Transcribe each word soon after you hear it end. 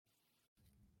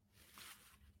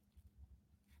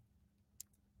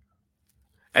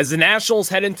As the Nationals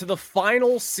head into the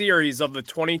final series of the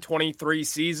 2023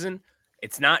 season,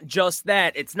 it's not just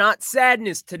that. It's not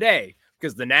sadness today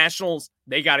because the Nationals,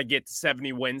 they got to get to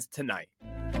 70 wins tonight.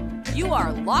 You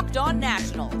are Locked On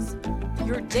Nationals,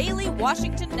 your daily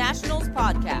Washington Nationals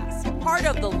podcast, part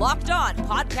of the Locked On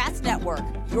Podcast Network,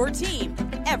 your team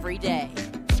every day.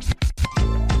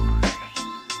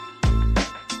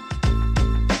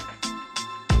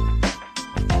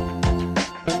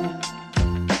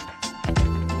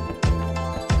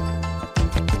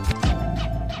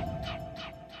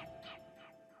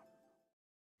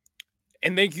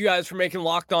 And thank you guys for making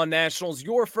Locked On Nationals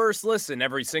your first listen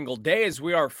every single day, as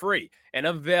we are free and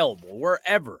available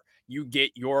wherever you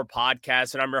get your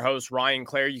podcast. And I'm your host, Ryan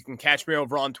Clary. You can catch me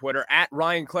over on Twitter at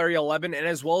RyanClary11 and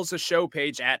as well as the show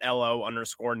page at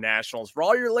LO_Nationals for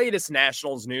all your latest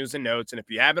Nationals news and notes. And if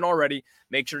you haven't already,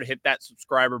 make sure to hit that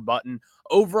subscriber button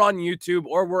over on YouTube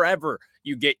or wherever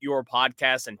you get your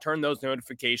podcast and turn those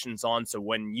notifications on so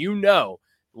when you know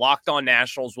Locked On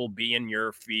Nationals will be in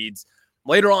your feeds.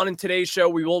 Later on in today's show,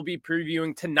 we will be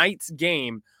previewing tonight's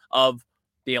game of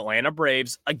the Atlanta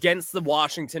Braves against the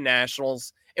Washington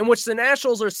Nationals, in which the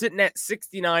Nationals are sitting at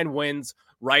 69 wins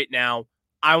right now.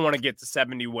 I want to get to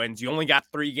 70 wins. You only got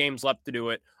 3 games left to do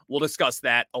it. We'll discuss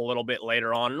that a little bit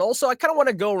later on. And also, I kind of want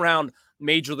to go around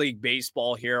Major League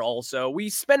Baseball here also. We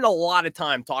spend a lot of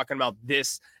time talking about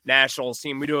this Nationals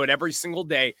team. We do it every single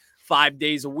day, 5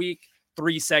 days a week,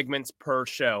 3 segments per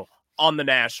show on the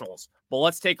Nationals. But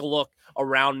let's take a look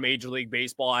around Major League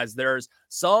Baseball as there's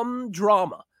some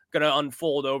drama going to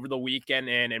unfold over the weekend.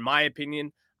 And in my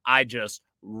opinion, I just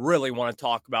really want to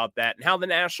talk about that and how the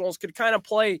Nationals could kind of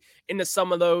play into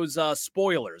some of those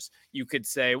spoilers, you could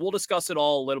say. We'll discuss it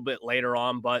all a little bit later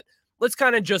on, but let's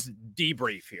kind of just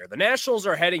debrief here. The Nationals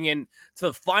are heading into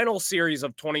the final series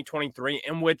of 2023,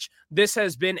 in which this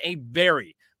has been a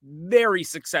very, very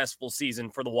successful season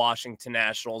for the Washington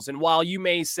Nationals. And while you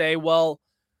may say, well,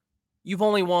 you've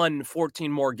only won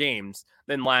 14 more games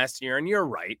than last year, and you're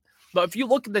right. But if you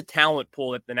look at the talent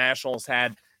pool that the Nationals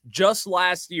had just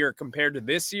last year compared to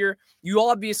this year, you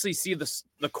obviously see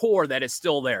the core that is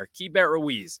still there. Keibert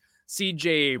Ruiz, C.J.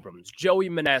 Abrams, Joey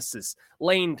Meneses,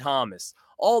 Lane Thomas,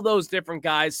 all those different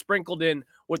guys sprinkled in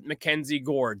with Mackenzie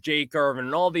Gore, Jake Irvin,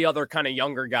 and all the other kind of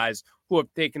younger guys who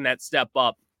have taken that step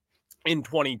up in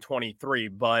 2023.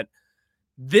 But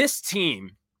this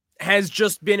team has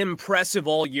just been impressive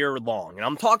all year long. And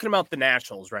I'm talking about the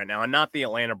Nationals right now and not the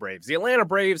Atlanta Braves. The Atlanta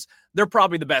Braves, they're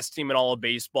probably the best team in all of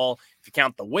baseball. If you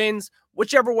count the wins,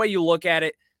 whichever way you look at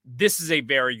it, this is a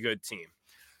very good team.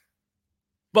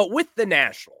 But with the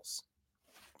Nationals,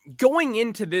 going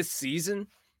into this season,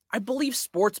 I believe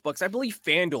sportsbooks, I believe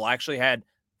FanDuel actually had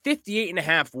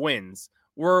 58.5 wins,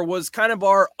 where was kind of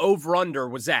our over-under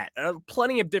was at.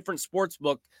 Plenty of different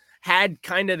sportsbook had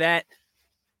kind of that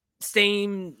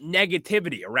same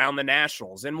negativity around the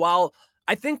Nationals. And while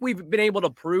I think we've been able to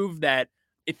prove that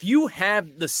if you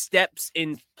have the steps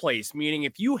in place, meaning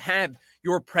if you have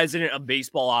your president of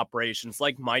baseball operations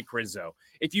like Mike Rizzo,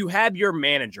 if you have your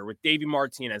manager with Davey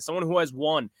Martinez, someone who has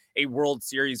won a World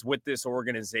Series with this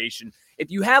organization, if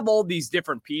you have all these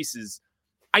different pieces,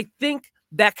 I think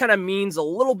that kind of means a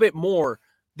little bit more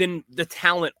than the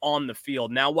talent on the field.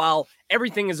 Now, while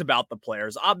everything is about the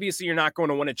players, obviously you're not going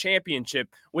to win a championship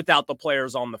without the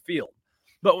players on the field.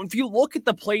 But if you look at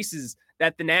the places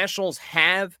that the Nationals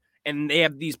have, and they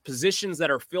have these positions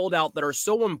that are filled out that are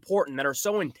so important, that are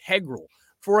so integral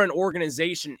for an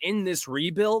organization in this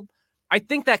rebuild, I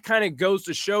think that kind of goes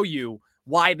to show you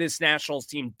why this Nationals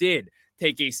team did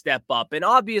take a step up. And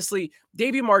obviously,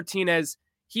 Davey Martinez,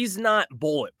 he's not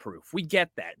bulletproof. We get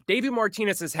that. Davey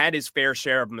Martinez has had his fair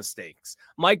share of mistakes.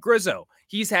 Mike Rizzo,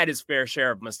 he's had his fair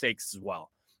share of mistakes as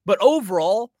well. But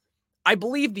overall, I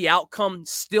believe the outcome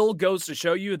still goes to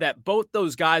show you that both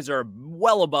those guys are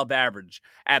well above average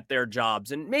at their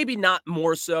jobs. And maybe not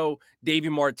more so Davey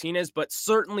Martinez, but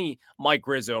certainly Mike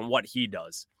Rizzo and what he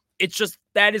does. It's just,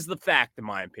 that is the fact, in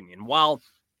my opinion. While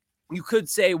you could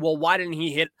say, well, why didn't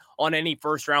he hit on any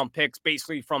first-round picks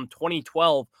basically from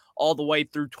 2012 all the way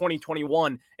through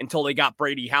 2021 until they got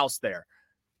Brady House there?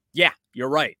 Yeah, you're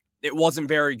right. It wasn't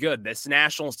very good. This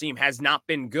Nationals team has not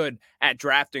been good at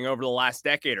drafting over the last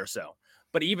decade or so.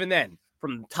 But even then,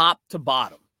 from top to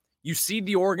bottom, you see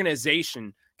the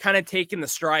organization kind of taking the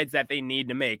strides that they need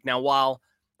to make. Now, while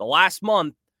the last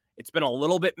month, it's been a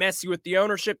little bit messy with the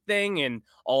ownership thing and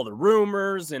all the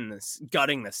rumors and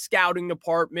gutting the scouting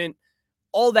department,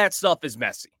 all that stuff is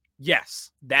messy. Yes,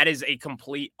 that is a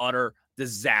complete, utter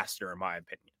disaster, in my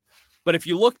opinion. But if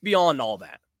you look beyond all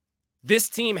that, this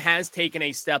team has taken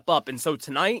a step up. And so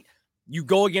tonight, you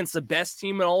go against the best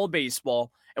team in all of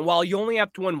baseball, And while you only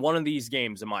have to win one of these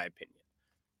games, in my opinion,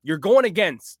 you're going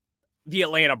against the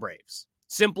Atlanta Braves.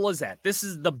 Simple as that. This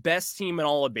is the best team in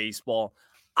all of baseball.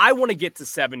 I want to get to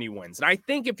 70 wins. And I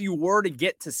think if you were to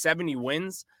get to 70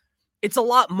 wins, it's a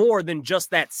lot more than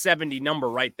just that 70 number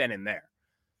right then and there.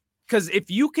 Because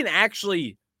if you can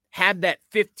actually have that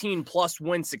 15-plus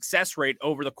win success rate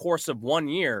over the course of 1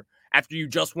 year after you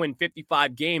just win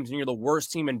 55 games and you're the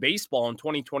worst team in baseball in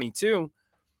 2022,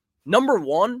 number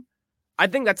one, I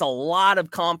think that's a lot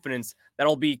of confidence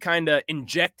that'll be kind of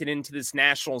injected into this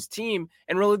Nationals team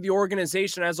and really the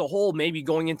organization as a whole, maybe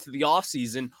going into the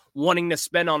offseason wanting to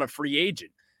spend on a free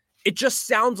agent. It just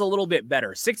sounds a little bit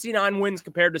better. 69 wins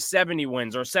compared to 70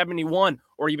 wins or 71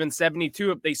 or even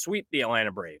 72 if they sweep the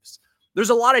Atlanta Braves. There's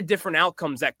a lot of different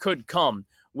outcomes that could come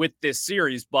with this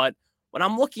series, but when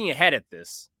I'm looking ahead at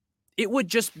this, it would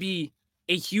just be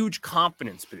a huge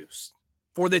confidence boost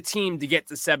for the team to get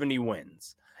to 70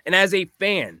 wins. And as a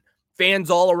fan, fans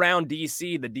all around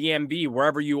DC, the DMV,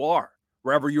 wherever you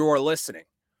are listening,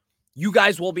 you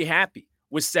guys will be happy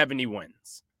with 70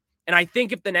 wins. And I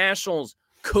think if the Nationals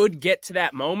could get to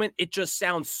that moment, it just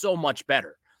sounds so much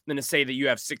better than to say that you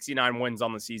have 69 wins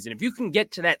on the season. If you can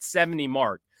get to that 70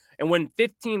 mark and win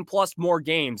 15 plus more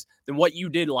games than what you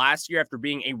did last year after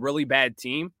being a really bad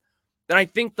team, then I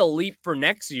think the leap for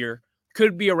next year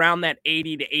could be around that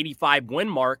 80 to 85 win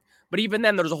mark. But even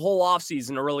then, there's a whole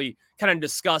offseason to really kind of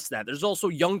discuss that. There's also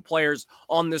young players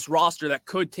on this roster that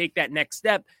could take that next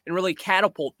step and really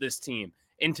catapult this team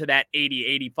into that 80,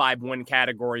 85 win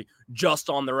category just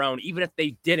on their own, even if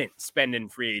they didn't spend in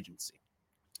free agency.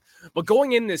 But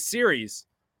going in this series,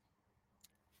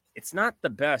 it's not the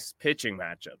best pitching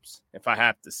matchups, if I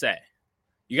have to say.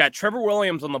 You got Trevor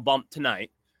Williams on the bump tonight.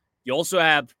 You also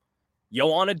have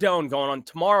Yohan Adone going on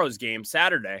tomorrow's game,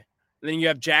 Saturday. And then you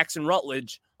have Jackson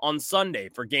Rutledge on Sunday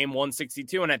for game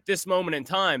 162. And at this moment in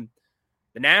time,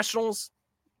 the Nationals,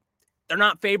 they're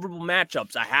not favorable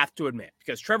matchups, I have to admit,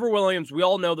 because Trevor Williams, we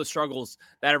all know the struggles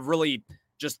that have really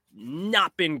just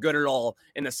not been good at all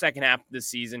in the second half of the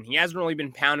season. He hasn't really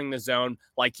been pounding the zone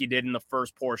like he did in the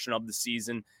first portion of the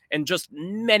season. And just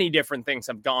many different things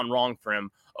have gone wrong for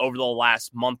him over the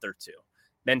last month or two.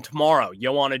 Then tomorrow,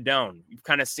 Yohan Adone, you've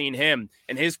kind of seen him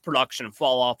and his production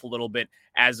fall off a little bit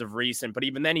as of recent. But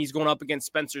even then, he's going up against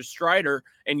Spencer Strider.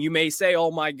 And you may say, oh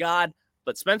my God,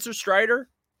 but Spencer Strider,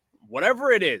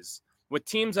 whatever it is, with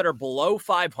teams that are below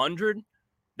 500,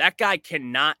 that guy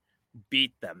cannot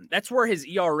beat them. That's where his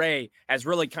ERA has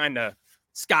really kind of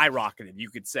skyrocketed, you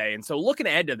could say. And so looking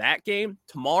ahead to that game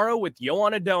tomorrow with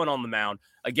Yohan Adone on the mound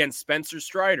against Spencer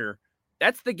Strider,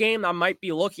 that's the game I might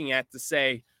be looking at to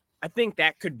say, I think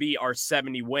that could be our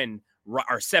 70th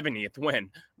win,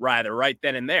 right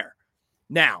then and there.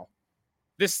 Now,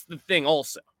 this is the thing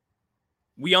also.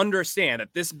 We understand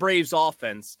that this Braves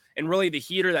offense and really the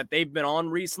heater that they've been on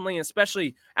recently,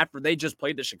 especially after they just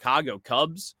played the Chicago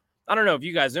Cubs, I don't know if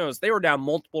you guys noticed, they were down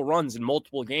multiple runs in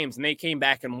multiple games, and they came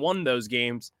back and won those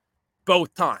games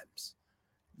both times.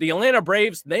 The Atlanta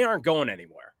Braves, they aren't going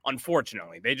anywhere,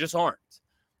 unfortunately. They just aren't.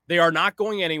 They are not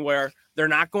going anywhere. They're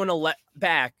not going to let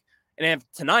back. And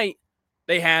tonight,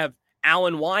 they have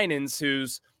Alan Winans,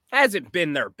 who's hasn't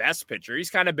been their best pitcher. He's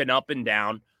kind of been up and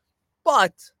down,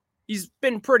 but he's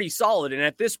been pretty solid. And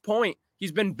at this point,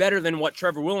 he's been better than what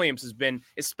Trevor Williams has been,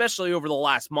 especially over the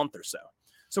last month or so.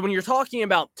 So when you're talking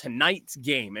about tonight's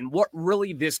game and what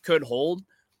really this could hold,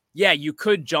 yeah, you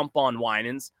could jump on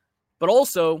Winans. But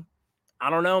also, I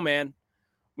don't know, man.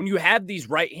 When you have these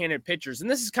right-handed pitchers, and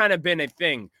this has kind of been a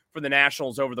thing for the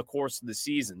Nationals over the course of the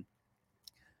season,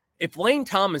 if Lane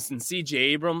Thomas and C.J.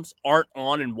 Abrams aren't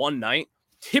on in one night,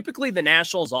 typically the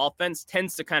Nationals offense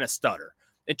tends to kind of stutter.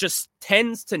 It just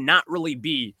tends to not really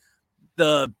be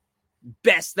the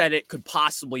best that it could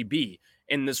possibly be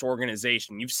in this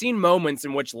organization. You've seen moments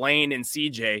in which Lane and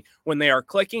CJ, when they are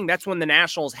clicking, that's when the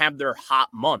Nationals have their hot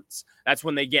months. That's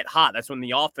when they get hot. That's when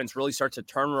the offense really starts to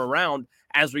turn around,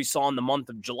 as we saw in the month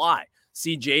of July.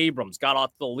 CJ Abrams got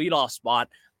off the leadoff spot,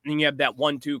 and you have that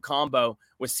 1-2 combo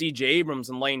with CJ Abrams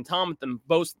and Lane Thomas, and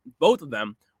both of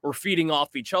them were feeding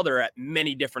off each other at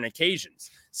many different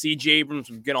occasions. CJ Abrams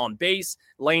would get on base,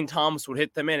 Lane Thomas would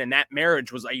hit them in, and that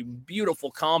marriage was a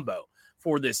beautiful combo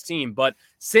for this team. But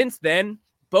since then,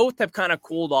 both have kind of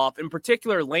cooled off. In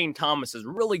particular, Lane Thomas has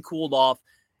really cooled off.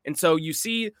 And so you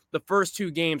see the first two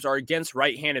games are against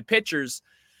right-handed pitchers,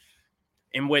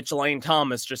 in which Lane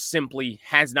Thomas just simply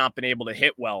has not been able to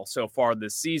hit well so far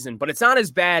this season. But it's not as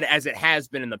bad as it has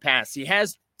been in the past. He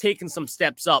has taken some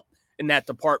steps up in that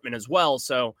department as well,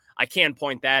 so I can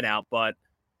point that out. But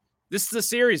this is the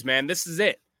series, man. This is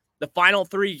it. The final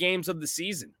three games of the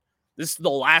season. This is the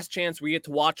last chance we get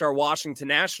to watch our Washington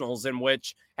Nationals, in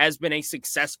which has been a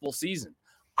successful season.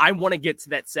 I want to get to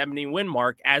that 70 win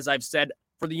mark, as I've said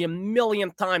for the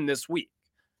millionth time this week.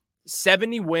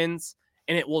 70 wins,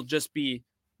 and it will just be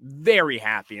very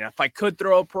happy. And if I could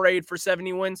throw a parade for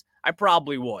 70 wins, I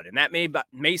probably would. And that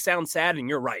may sound sad, and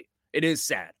you're right. It is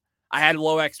sad. I had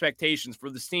low expectations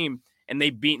for this team, and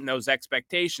they've beaten those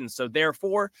expectations. So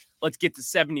therefore, let's get to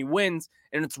 70 wins,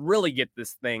 and let's really get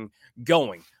this thing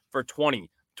going for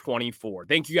 2024.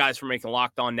 Thank you guys for making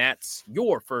Locked On Nats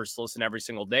your first listen every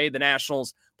single day. The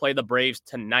Nationals play the Braves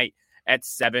tonight at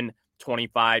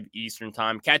 7:25 Eastern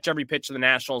Time. Catch every pitch of the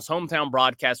Nationals' hometown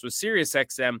broadcast with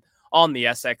SiriusXM on the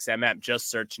SXM app. Just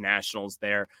search Nationals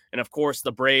there. And of course,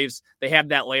 the Braves, they have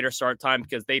that later start time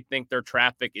because they think their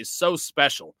traffic is so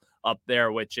special up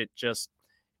there, which it just,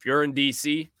 if you're in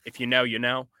DC, if you know, you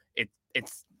know,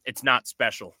 it's not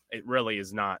special. It really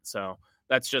is not. So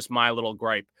that's just my little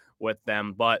gripe with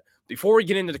them. But before we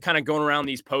get into the kind of going around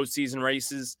these postseason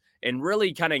races and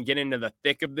really kind of get into the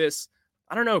thick of this,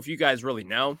 I don't know if you guys really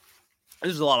know,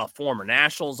 there's a lot of former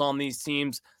Nationals on these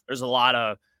teams. There's a lot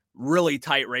of really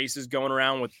tight races going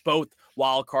around with both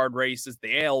wild card races.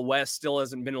 The AL West still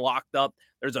hasn't been locked up.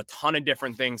 There's a ton of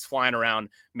different things flying around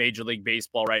Major League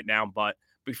Baseball right now. But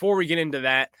before we get into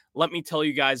that, let me tell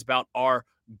you guys about our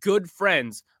good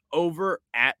friends over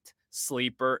at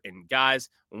Sleeper. And guys,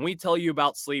 when we tell you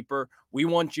about Sleeper, we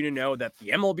want you to know that the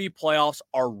MLB playoffs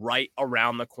are right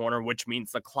around the corner, which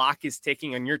means the clock is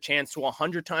ticking on your chance to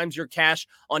 100 times your cash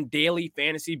on daily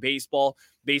fantasy baseball.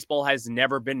 Baseball has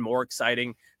never been more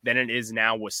exciting than it is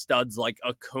now, with studs like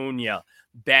Acuna,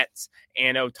 Betts,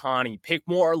 and Ohtani. Pick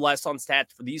more or less on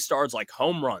stats for these stars like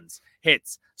home runs,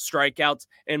 hits, strikeouts,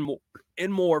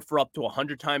 and more for up to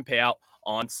 100-time payout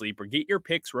on Sleeper. Get your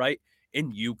picks right,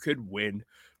 and you could win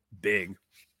big.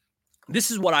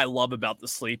 This is what I love about the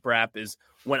Sleeper app, is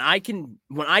when I can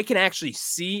actually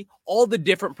see all the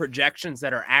different projections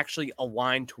that are actually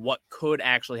aligned to what could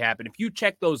actually happen. If you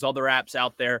check those other apps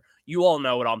out there, you all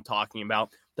know what I'm talking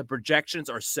about. The projections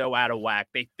are so out of whack.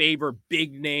 They favor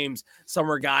big names. Some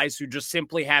are guys who just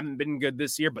simply haven't been good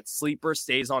this year, but Sleeper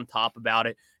stays on top about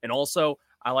it. And also,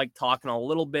 I like talking a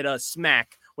little bit of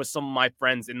smack with some of my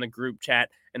friends in the group chat,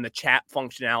 and the chat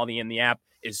functionality in the app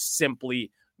is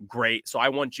simply great. So I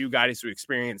want you guys to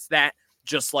experience that,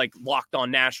 just like Locked On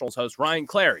Nationals host Ryan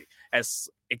Clary has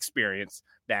experienced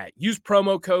that. Use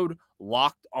promo code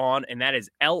Locked On, and that is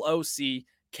LOCKEDON,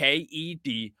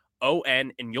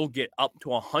 and you'll get up to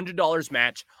 $100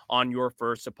 match on your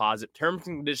first deposit. Terms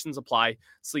and conditions apply.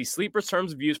 See Sleeper's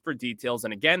terms of use for details.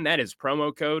 And again, that is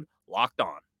promo code Locked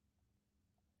On.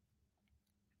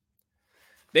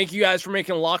 Thank you guys for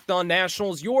making Locked On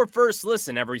Nationals your first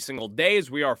listen every single day,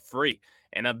 as we are free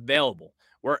and available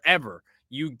wherever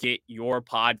you get your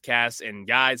podcasts. And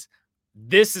guys,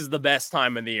 this is the best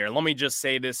time of the year. Let me just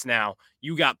say this now.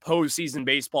 You got postseason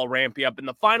baseball ramping up in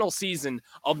the final season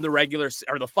of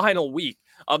the final week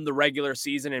of the regular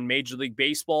season in Major League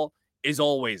Baseball is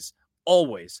always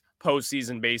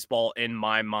postseason baseball in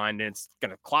my mind. And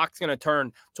clock's going to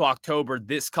turn to October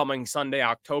this coming Sunday,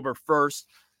 October 1st.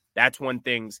 That's when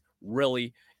things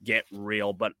really get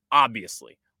real. But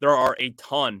obviously, there are a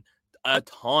ton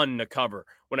to cover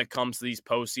when it comes to these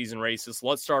postseason races.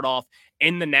 Let's start off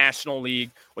in the National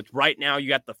League with, right now, you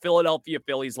got the Philadelphia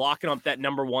Phillies locking up that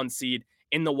number 1 seed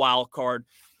in the wild card.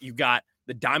 You got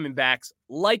the Diamondbacks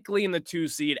likely in the 2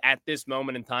 seed at this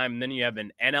moment in time. And then you have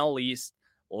an NL East,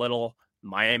 little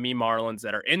Miami Marlins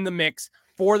that are in the mix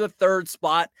for the 3rd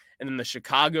spot. And then the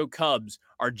Chicago Cubs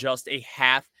are just a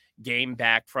half game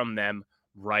back from them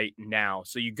right now.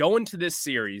 So you go into this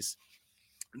series,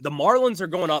 the Marlins are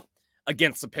going up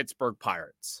against the Pittsburgh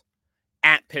Pirates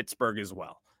at Pittsburgh as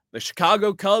well. The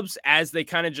Chicago Cubs, as they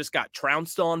kind of just got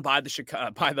trounced on by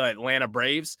the Atlanta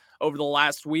Braves over the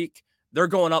last week, they're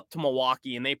going up to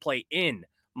Milwaukee, and they play in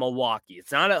Milwaukee.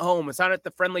 It's not at home. It's not at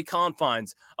the friendly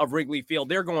confines of Wrigley Field.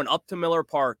 They're going up to Miller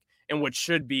Park in what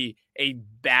should be a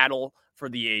battle for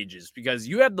the ages, because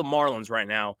you have the Marlins right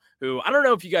now, who, I don't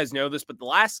know if you guys know this, but the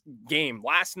last game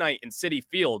last night in Citi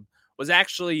Field was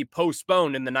actually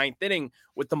postponed in the 9th inning,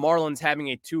 with the Marlins having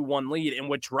a 2-1 lead, in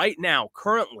which right now,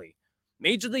 currently,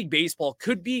 Major League Baseball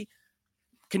could be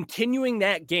continuing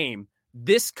that game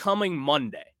this coming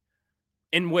Monday,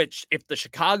 in which if the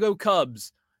Chicago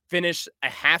Cubs finish a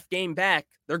half game back,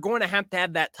 they're going to have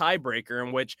that tiebreaker,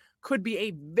 in which could be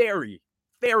a very,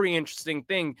 very interesting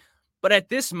thing. But at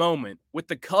this moment, with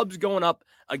the Cubs going up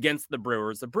against the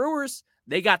Brewers,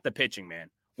 they got the pitching, man.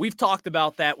 We've talked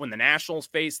about that when the Nationals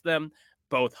faced them.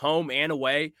 both home and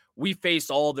away, we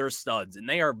faced all their studs, and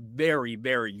they are very,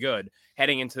 very good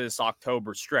heading into this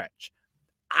October stretch.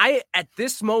 At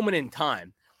this moment in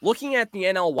time, looking at the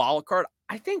NL wildcard,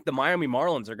 I think the Miami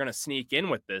Marlins are going to sneak in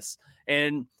with this.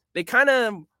 And they kind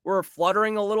of were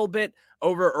fluttering a little bit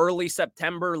over early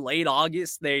September, late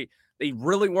August. They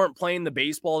really weren't playing the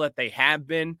baseball that they have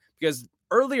been, because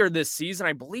earlier this season,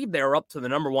 I believe they were up to the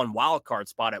number one wild card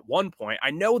spot at one point.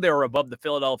 I know they were above the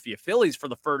Philadelphia Phillies for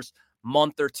the first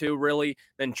month or two, really.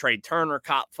 Then Trey Turner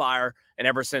caught fire, and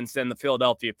ever since then, the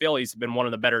Philadelphia Phillies have been one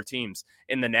of the better teams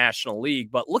in the National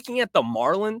League. But looking at the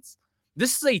Marlins,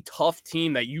 this is a tough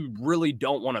team that you really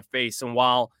don't want to face. And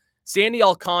while Sandy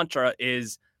Alcantara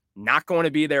is not going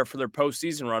to be there for their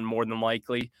postseason run, more than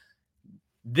likely,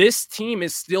 this team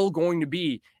is still going to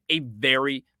be a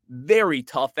very, very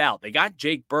tough out. They got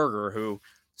Jake Berger, who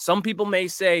some people may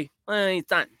say, he's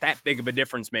not that big of a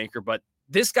difference maker, but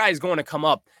this guy is going to come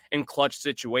up in clutch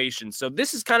situations. So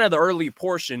this is kind of the early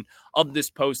portion of this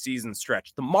postseason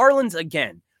stretch. The Marlins,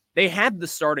 again, they have the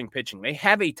starting pitching. They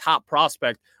have a top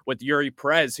prospect with Yuri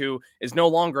Perez, who is no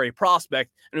longer a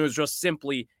prospect and who is just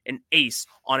simply an ace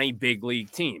on a big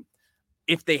league team.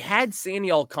 If they had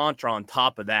Sandy Alcantara on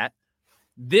top of that,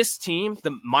 this team,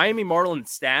 the Miami Marlins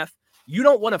staff, you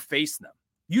don't want to face them.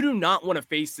 You do not want to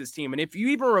face this team. And if you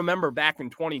even remember back in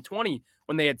 2020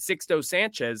 when they had Sixto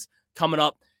Sanchez coming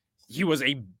up, he was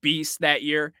a beast that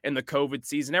year in the COVID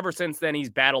season. Ever since then, he's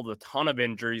battled a ton of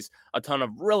injuries, a ton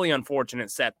of really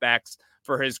unfortunate setbacks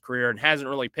for his career, and hasn't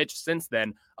really pitched since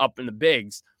then up in the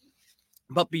bigs.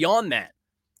 But beyond that,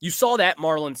 you saw that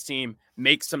Marlins team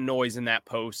make some noise in that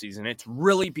postseason. It's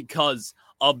really because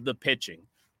of the pitching.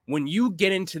 When you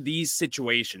get into these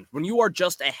situations, when you are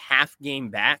just a half game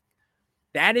back,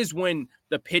 that is when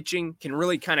the pitching can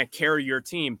really kind of carry your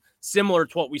team, similar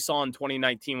to what we saw in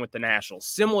 2019 with the Nationals,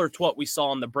 similar to what we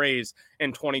saw in the Braves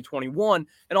in 2021,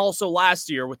 and also last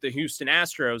year with the Houston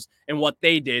Astros and what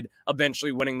they did,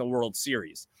 eventually winning the World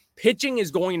Series. Pitching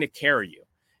is going to carry you.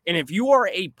 And if you are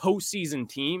a postseason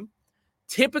team,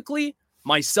 typically,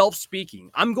 myself speaking,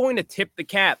 I'm going to tip the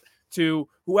cap to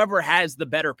whoever has the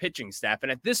better pitching staff.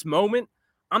 And at this moment,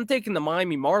 I'm taking the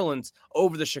Miami Marlins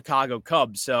over the Chicago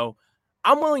Cubs. So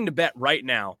I'm willing to bet right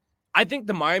now, I think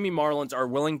the Miami Marlins are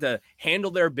willing to handle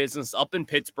their business up in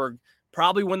Pittsburgh,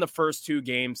 probably win the first two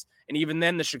games. And even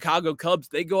then, the Chicago Cubs,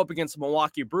 they go up against the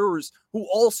Milwaukee Brewers, who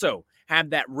also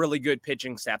have that really good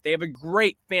pitching staff. They have a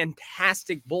great,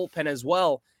 fantastic bullpen as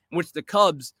well, in which the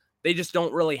Cubs, they just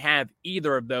don't really have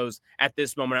either of those at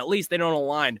this moment. At least they don't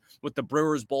align with the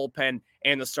Brewers bullpen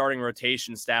and the starting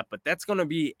rotation staff. But that's going to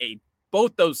be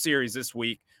both those series this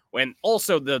week. When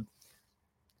also the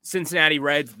Cincinnati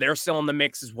Reds, they're still in the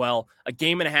mix as well. A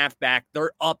game and a half back.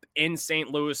 They're up in St.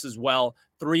 Louis as well.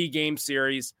 3-game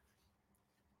series.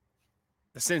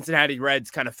 The Cincinnati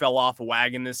Reds kind of fell off a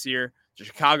wagon this year. The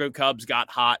Chicago Cubs got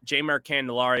hot. Jeimer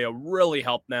Candelario really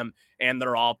helped them and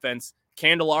their offense.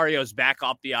 Candelario's back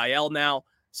off the IL now,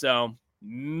 so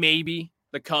maybe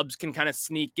the Cubs can kind of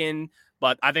sneak in,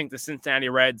 but I think the Cincinnati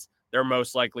Reds, they're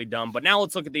most likely done. But now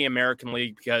let's look at the American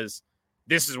League, because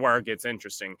this is where it gets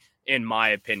interesting, in my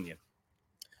opinion.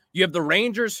 You have the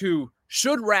Rangers, who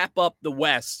should wrap up the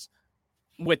West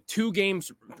with 2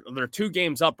 games. They're 2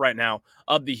 games up right now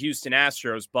of the Houston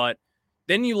Astros, but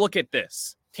then you look at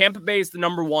this. Tampa Bay is the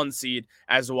number 1 seed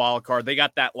as a wild card. They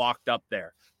got that locked up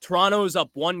there. Toronto is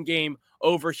up 1 game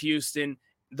over Houston.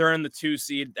 They're in the 2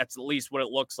 seed. That's at least what it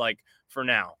looks like for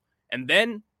now. And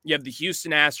then you have the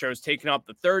Houston Astros taking up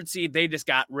the 3rd seed. They just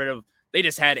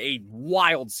had a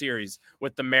wild series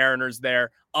with the Mariners there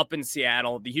up in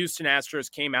Seattle. The Houston Astros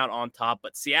came out on top,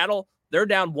 but Seattle, they're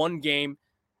down 1 game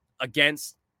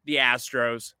against the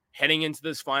Astros heading into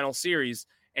this final series,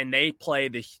 and they play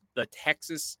the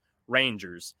Texas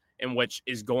Rangers, in which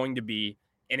is going to be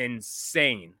an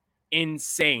insane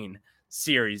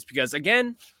series, because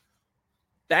again,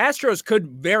 the Astros could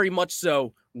very much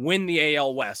so win the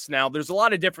AL West. Now, there's a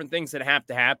lot of different things that have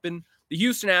to happen. The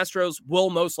Houston Astros will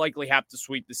most likely have to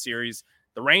sweep the series.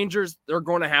 The Rangers, they're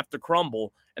going to have to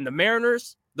crumble. And the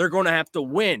Mariners, they're going to have to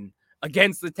win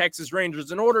against the Texas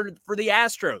Rangers in order for the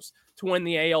Astros to win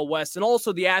the AL West. And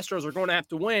also the Astros are going to have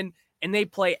to win, and they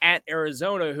play at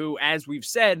Arizona, who, as we've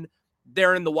said,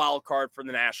 they're in the wild card for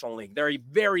the National League. They're a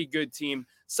very good team,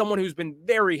 someone who's been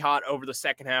very hot over the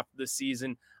second half of the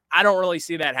season. I don't really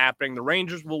see that happening. The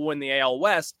Rangers will win the AL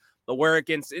West, but where it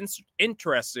gets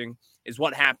interesting is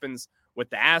what happens with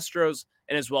the Astros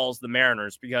and as well as the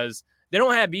Mariners, because they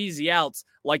don't have easy outs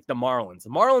like the Marlins. The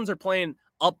Marlins are playing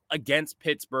up against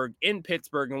Pittsburgh, in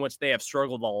which they have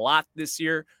struggled a lot this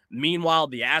year. Meanwhile,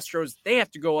 the Astros, they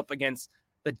have to go up against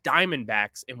the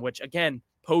Diamondbacks, in which, again,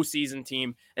 postseason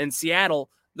team, and Seattle,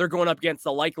 they're going up against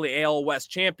the likely AL West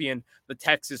champion, the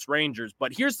Texas Rangers.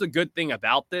 But here's the good thing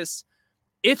about this.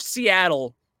 If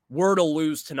Seattle were to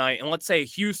lose tonight, and let's say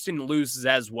Houston loses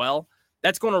as well,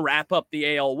 that's going to wrap up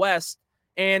the AL West.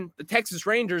 And the Texas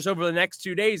Rangers over the next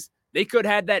 2 days, they could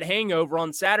have that hangover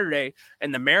on Saturday.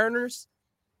 And the Mariners,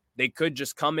 they could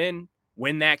just come in,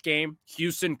 win that game.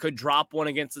 Houston could drop one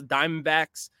against the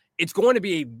Diamondbacks. It's going to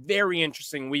be a very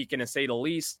interesting weekend, to say the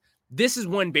least. This is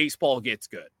when baseball gets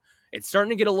good. It's starting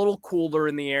to get a little cooler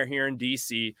in the air here in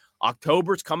D.C.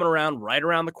 October's coming around right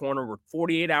around the corner. We're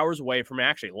 48 hours away from it.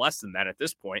 Actually, less than that at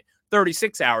this point.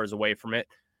 36 hours away from it.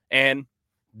 And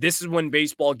this is when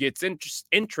baseball gets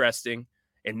interesting.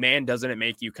 And man, doesn't it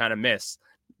make you kind of miss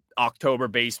October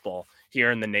baseball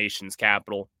here in the nation's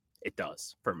capital. It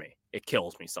does for me. It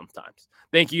kills me sometimes.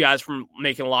 Thank you guys for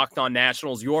making Locked On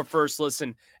Nationals your first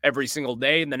listen every single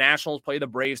day. And the Nationals play the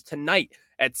Braves tonight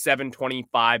at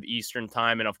 7:25 Eastern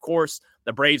time. And of course,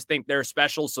 the Braves think they're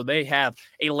special, so they have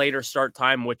a later start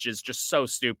time, which is just so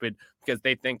stupid because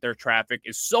they think their traffic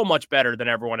is so much better than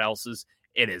everyone else's.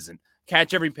 It isn't.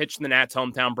 Catch every pitch in the Nats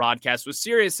hometown broadcast with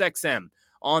SiriusXM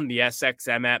on the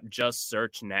SXM app. Just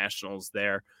search Nationals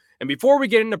there. And before we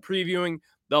get into previewing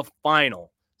the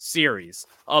final series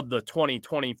of the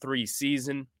 2023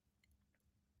 season,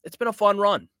 it's been a fun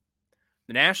run.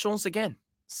 The Nationals, again,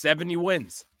 70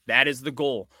 wins. That is the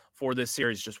goal for this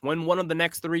series. Just win one of the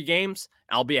next 3 games.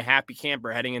 I'll be a happy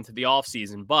camper heading into the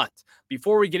offseason. But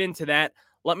before we get into that,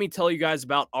 let me tell you guys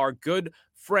about our good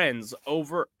friends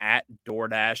over at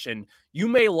DoorDash. And you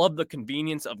may love the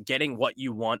convenience of getting what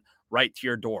you want right to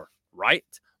your door, right?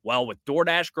 Well, with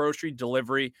DoorDash grocery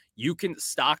delivery, you can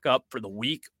stock up for the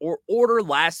week or order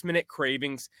last-minute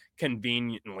cravings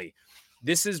conveniently.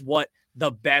 This is what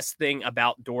the best thing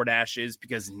about DoorDash is,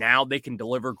 because now they can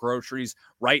deliver groceries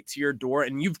right to your door,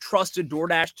 and you've trusted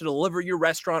DoorDash to deliver your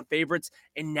restaurant favorites,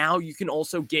 and now you can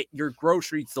also get your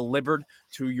groceries delivered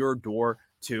to your door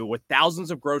too. With thousands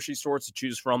of grocery stores to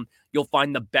choose from, you'll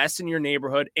find the best in your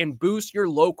neighborhood and boost your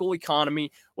local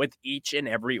economy with each and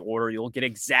every order. You'll get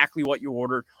exactly what you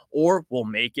ordered, or we'll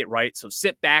make it right. So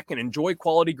sit back and enjoy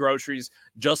quality groceries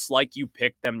just like you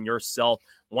picked them yourself.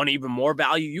 Want even more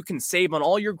value? You can save on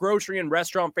all your grocery and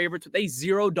restaurant favorites with a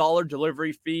 $0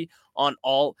 delivery fee on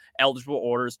all eligible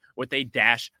orders with a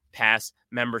Dash Pass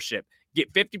membership.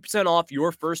 Get 50% off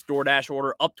your first DoorDash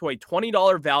order up to a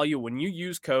 $20 value when you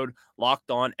use code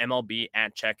LOCKEDONMLB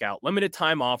at checkout. Limited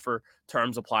time offer.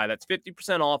 Terms apply. That's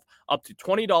 50% off up to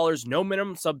 $20, no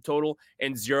minimum subtotal,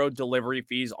 and 0 delivery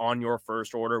fees on your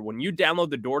first order when you download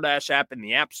the DoorDash app in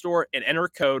the App Store and enter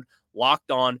code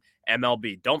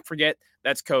LOCKEDONMLB. Don't forget,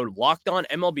 that's code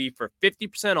LOCKEDONMLB for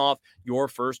 50% off your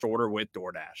first order with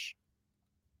DoorDash.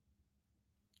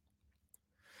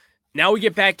 Now we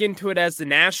get back into it as the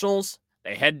Nationals,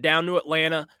 they head down to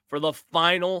Atlanta for the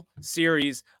final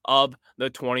series of the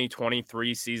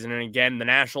 2023 season. And again, the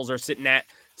Nationals are sitting at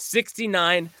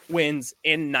 69 wins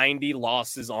and 90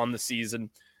 losses on the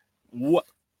season.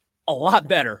 A lot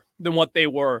better than what they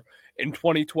were in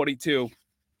 2022.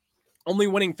 Only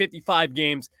winning 55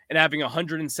 games and having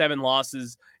 107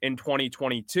 losses in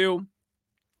 2022.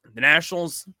 The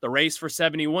Nationals, the race for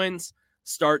 70 wins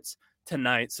starts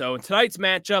tonight. So in tonight's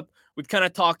matchup, we've kind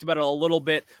of talked about it a little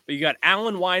bit, but you got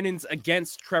Alan Winans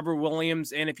against Trevor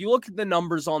Williams. And if you look at the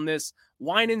numbers on this,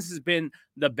 Winans has been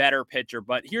the better pitcher.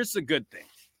 But here's the good thing.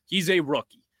 He's a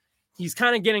rookie. He's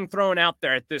kind of getting thrown out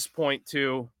there at this point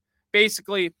to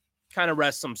basically kind of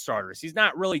rest some starters. He's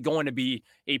not really going to be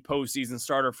a postseason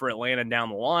starter for Atlanta down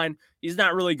the line. He's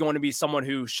not really going to be someone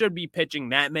who should be pitching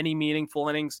that many meaningful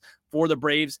innings for the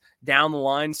Braves down the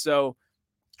line. So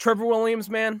Trevor Williams,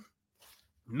 man,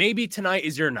 maybe tonight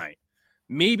is your night.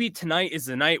 Maybe tonight is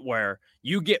the night where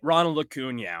you get Ronald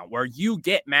Acuna out, where you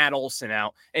get Matt Olson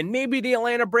out, and maybe the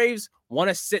Atlanta Braves want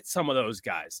to sit some of those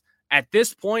guys. At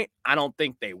this point, I don't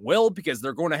think they will, because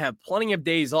they're going to have plenty of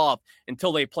days off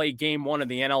until they play game 1 of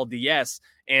the NLDS,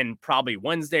 and probably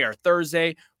Wednesday or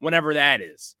Thursday, whenever that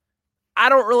is. I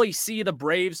don't really see the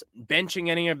Braves benching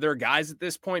any of their guys at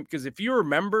this point, because if you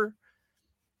remember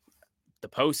the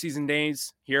postseason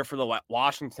days here for the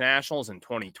Washington Nationals in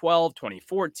 2012,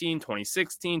 2014,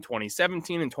 2016,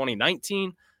 2017, and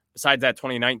 2019, besides that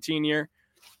 2019 year,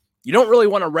 you don't really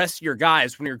want to rest your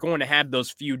guys when you're going to have those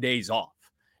few days off.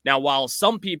 Now, while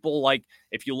some people, like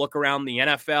if you look around the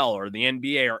NFL or the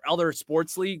NBA or other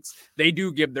sports leagues, they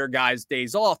do give their guys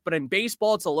days off, but in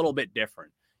baseball, it's a little bit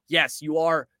different. Yes, you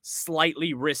are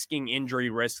slightly risking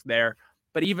injury risk there,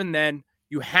 but even then,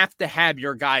 you have to have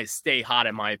your guys stay hot,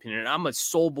 in my opinion. I'm a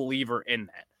sole believer in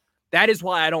that. That is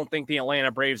why I don't think the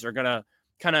Atlanta Braves are going to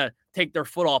kind of take their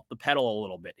foot off the pedal a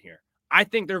little bit here. I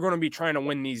think they're going to be trying to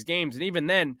win these games. And even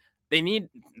then, they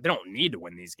don't need to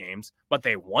win these games, but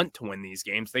they want to win these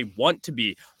games. They want to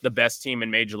be the best team in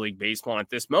Major League Baseball. And at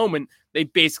this moment, they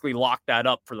basically locked that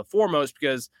up for the foremost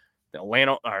because the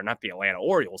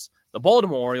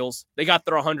Baltimore Orioles, they got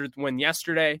their 100th win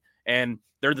yesterday, and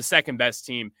they're the second best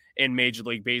team in Major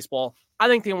League Baseball. I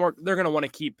think they're going to want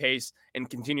to keep pace and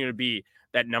continue to be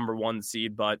that number one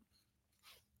seed, but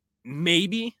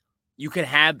maybe you could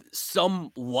have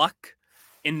some luck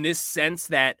in this sense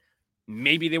that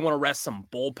maybe they want to rest some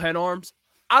bullpen arms.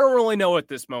 I don't really know at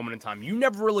this moment in time. You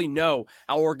never really know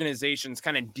how organizations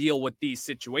kind of deal with these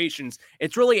situations.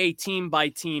 It's really a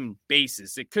team-by-team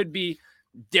basis. It could be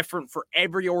different for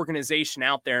every organization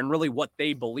out there and really what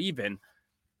they believe in.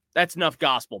 That's enough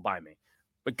gospel by me.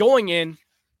 But going in,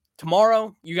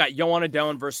 tomorrow, you got Yohan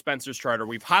Adon versus Spencer Strider.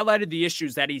 We've highlighted the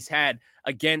issues that he's had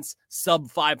against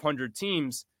sub-500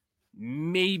 teams.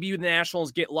 Maybe the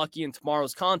Nationals get lucky in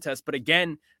tomorrow's contest, but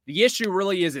again, the issue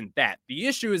really isn't that. The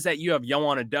issue is that you have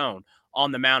Yohan Adon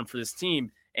on the mound for this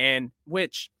team, and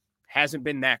which hasn't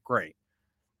been that great.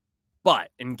 But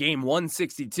in game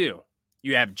 162,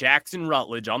 you have Jackson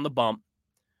Rutledge on the bump.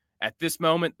 At this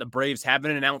moment, the Braves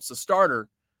haven't announced a starter,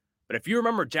 but if you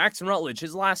remember Jackson Rutledge,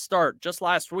 his last start just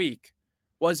last week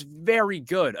was very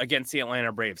good against the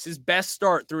Atlanta Braves. His best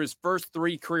start through his first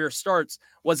 3 career starts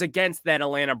was against that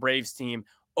Atlanta Braves team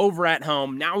over at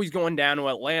home. Now he's going down to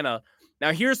Atlanta.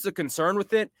 Now here's the concern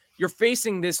with it. You're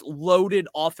facing this loaded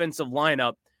offensive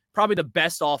lineup, probably the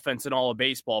best offense in all of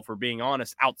baseball, for being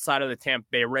honest, outside of the Tampa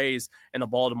Bay Rays and the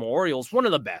Baltimore Orioles. One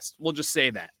of the best. We'll just say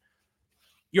that.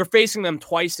 You're facing them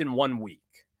twice in 1 week.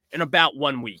 In about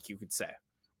 1 week, you could say.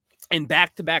 And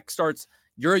back-to-back starts.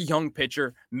 You're a young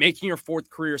pitcher making your 4th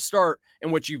career start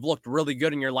in which you've looked really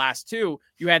good in your last 2.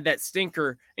 You had that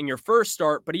stinker in your first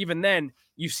start, but even then,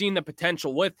 you've seen the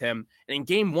potential with him. And in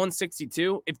game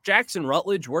 162, if Jackson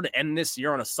Rutledge were to end this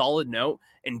year on a solid note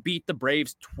and beat the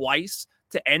Braves twice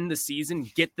to end the season,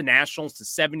 get the Nationals to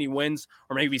 70 wins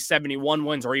or maybe 71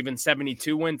 wins or even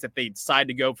 72 wins if they decide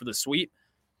to go for the sweep,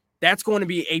 that's going to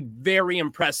be a very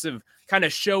impressive kind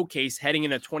of showcase heading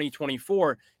into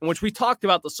 2024, in which we talked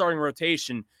about the starting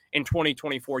rotation in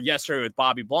 2024 yesterday with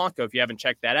Bobby Blanco. If you haven't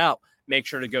checked that out, make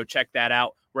sure to go check that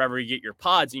out wherever you get your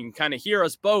pods. You can kind of hear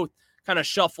us both kind of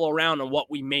shuffle around on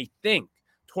what we may think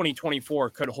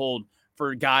 2024 could hold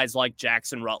for guys like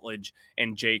Jackson Rutledge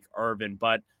and Jake Irvin.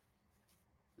 But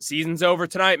season's over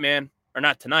tonight, man. Or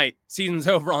not tonight. Season's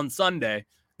over on Sunday.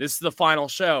 This is the final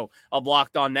show of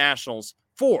Locked On Nationals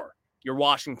for your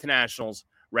Washington Nationals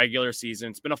regular season.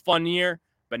 It's been a fun year,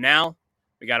 but now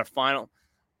we got to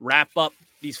wrap up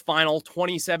these final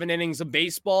 27 innings of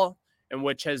baseball, in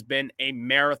which has been a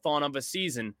marathon of a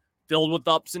season filled with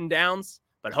ups and downs.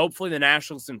 But hopefully the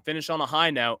Nationals can finish on a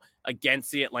high note against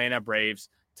the Atlanta Braves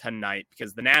tonight,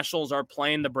 because the Nationals are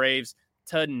playing the Braves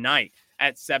tonight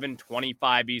at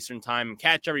 7:25 Eastern Time. And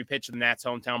catch every pitch of the Nats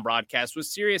hometown broadcast with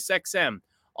SiriusXM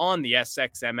on the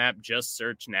SXM app. Just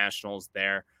search Nationals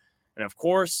there. And of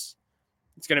course,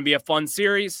 it's going to be a fun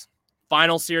series.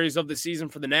 Final series of the season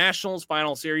for the Nationals.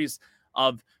 Final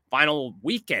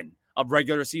weekend of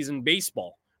regular season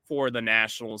baseball for the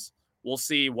Nationals. We'll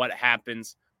see what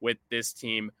happens with this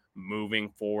team moving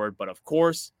forward. But of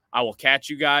course, I will catch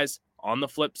you guys on the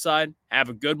flip side. Have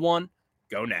a good one.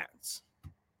 Go Nats.